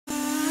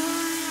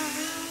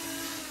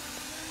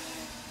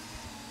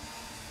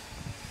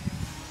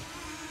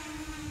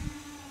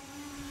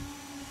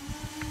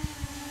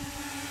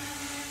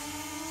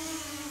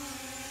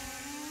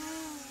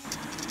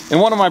In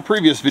one of my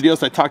previous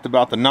videos I talked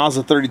about the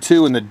NASA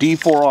 32 and the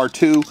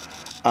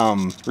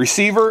D4R2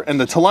 receiver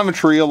and the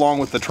telemetry along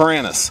with the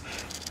Taranis.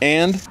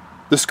 And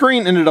the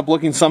screen ended up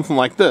looking something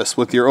like this,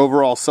 with your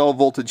overall cell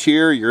voltage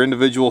here, your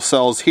individual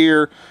cells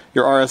here,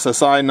 your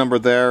RSSI number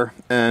there,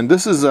 and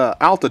this is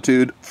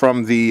altitude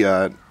from the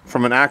not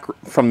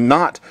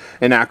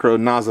an Acro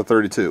NASA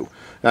 32.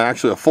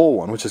 Actually a full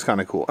one, which is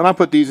kind of cool. And I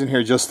put these in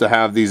here just to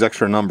have these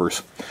extra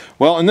numbers.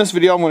 Well, in this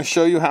video I'm going to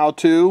show you how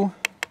to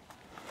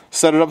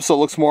set it up so it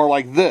looks more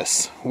like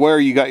this, where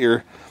you got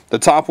the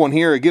top one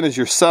here again is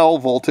your cell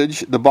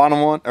voltage, the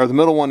bottom one or the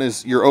middle one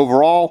is your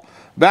overall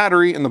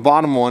battery, and the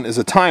bottom one is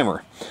a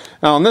timer.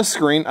 Now on this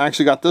screen I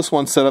actually got this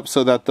one set up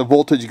so that the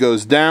voltage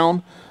goes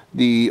down,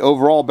 the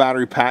overall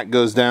battery pack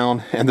goes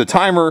down, and the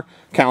timer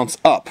counts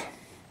up.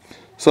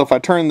 So if I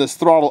turn this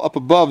throttle up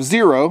above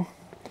 0,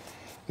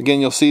 again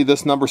you'll see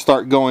this number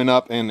start going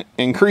up and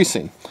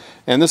increasing.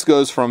 And this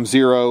goes from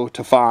 0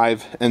 to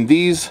 5, and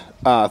these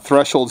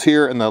thresholds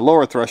here and the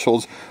lower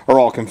thresholds are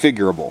all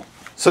configurable.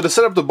 So to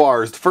set up the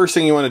bars, the first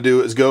thing you want to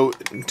do is go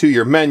to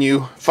your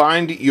menu,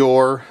 find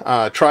your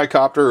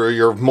tricopter or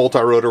your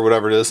multi-rotor,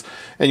 whatever it is,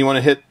 and you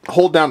want to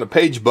hold down the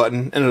page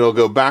button and it'll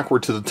go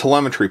backward to the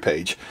telemetry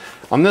page.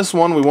 On this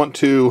one we want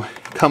to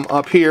come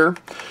up here, and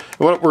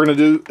what we're going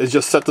to do is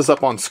just set this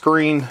up on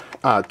screen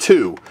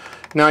 2.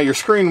 Now your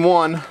screen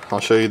 1, I'll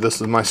show you, this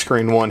is my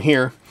screen 1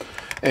 here,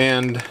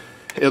 and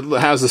it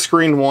has the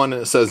screen 1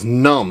 and it says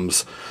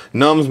nums.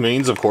 Nums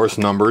means, of course,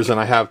 numbers, and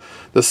I have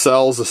the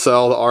cells, the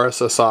cell, the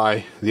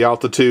RSSI, the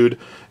altitude,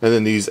 and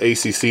then these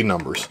ACC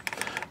numbers.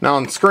 Now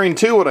on screen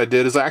 2 what I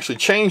did is I actually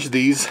changed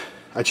these.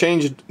 I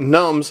changed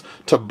nums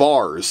to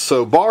bars.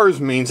 So bars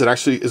means it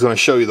actually is going to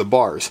show you the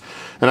bars.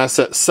 And I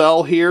set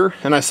cell here,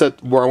 and I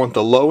set where I want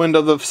the low end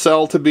of the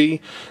cell to be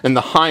and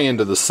the high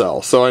end of the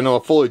cell. So I know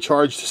a fully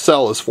charged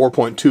cell is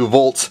 4.2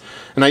 volts,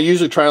 and I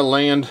usually try to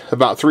land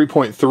about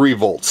 3.3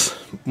 volts,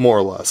 more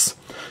or less.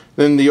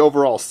 Then the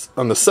overall,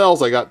 on the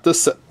cells, I got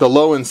this the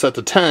low end set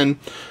to 10,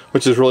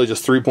 which is really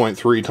just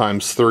 3.3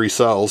 times 3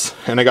 cells.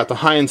 And I got the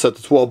high end set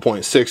to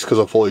 12.6 because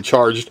I'm fully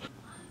charged.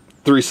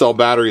 3-cell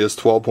battery is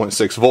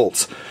 12.6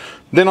 volts.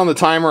 Then on the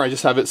timer I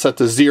just have it set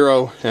to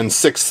 0 and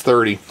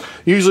 6:30.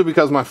 Usually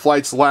because my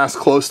flights last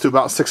close to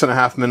about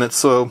 6.5 minutes,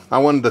 so I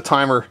wanted the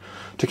timer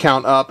to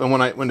count up, and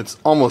when it's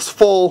almost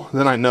full,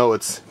 then I know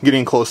it's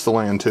getting close to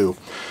land too.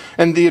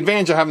 And the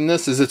advantage of having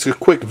this is it's a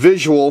quick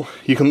visual.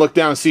 You can look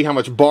down and see how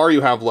much bar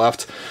you have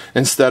left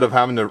instead of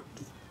having to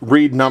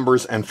read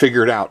numbers and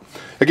figure it out.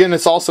 Again,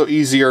 it's also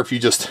easier if you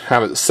just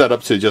have it set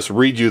up to just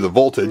read you the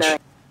voltage.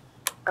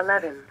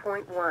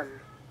 11.1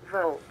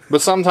 volts.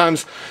 But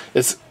sometimes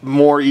it's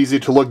more easy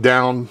to look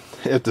down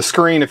at the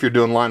screen if you're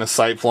doing line of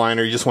sight flying,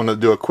 or you just want to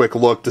do a quick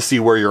look to see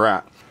where you're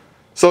at.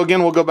 So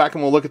again, we'll go back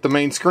and we'll look at the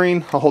main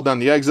screen. I'll hold down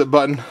the exit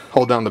button,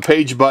 hold down the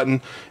page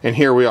button, and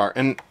here we are.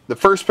 And the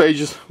first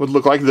page would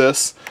look like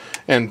this,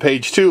 and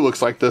page 2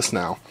 looks like this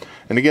now.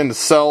 And again, the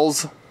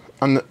cells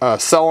on the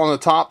cell on the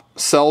top,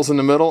 cells in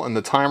the middle, and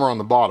the timer on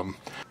the bottom.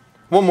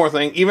 One more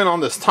thing, even on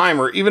this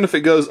timer, even if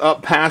it goes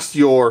up past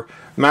your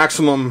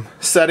maximum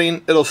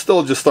setting, it'll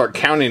still just start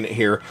counting it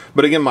here.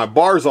 But again, my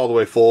bar's all the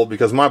way full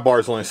because my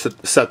bar's only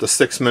set to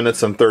 6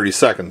 minutes and 30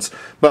 seconds.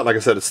 But like I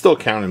said, it's still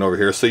counting over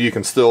here, so you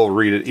can still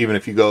read it even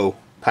if you go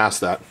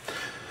past that.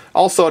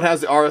 Also, it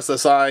has the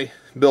RSSI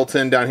built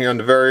in down here on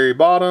the very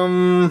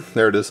bottom.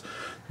 There it is,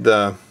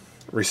 the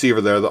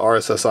receiver there, the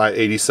RSSI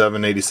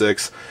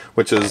 8786,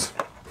 which is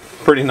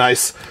pretty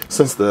nice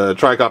since the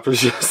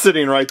tricopter's just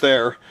sitting right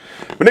there.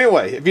 But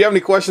anyway, if you have any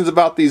questions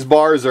about these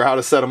bars or how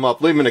to set them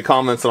up, leave them in the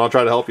comments and I'll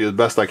try to help you as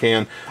best I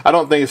can. I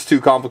don't think it's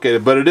too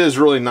complicated, but it is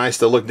really nice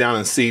to look down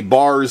and see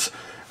bars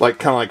like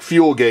kind of like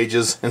fuel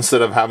gauges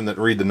instead of having to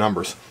read the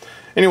numbers.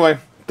 Anyway,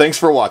 thanks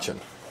for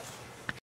watching.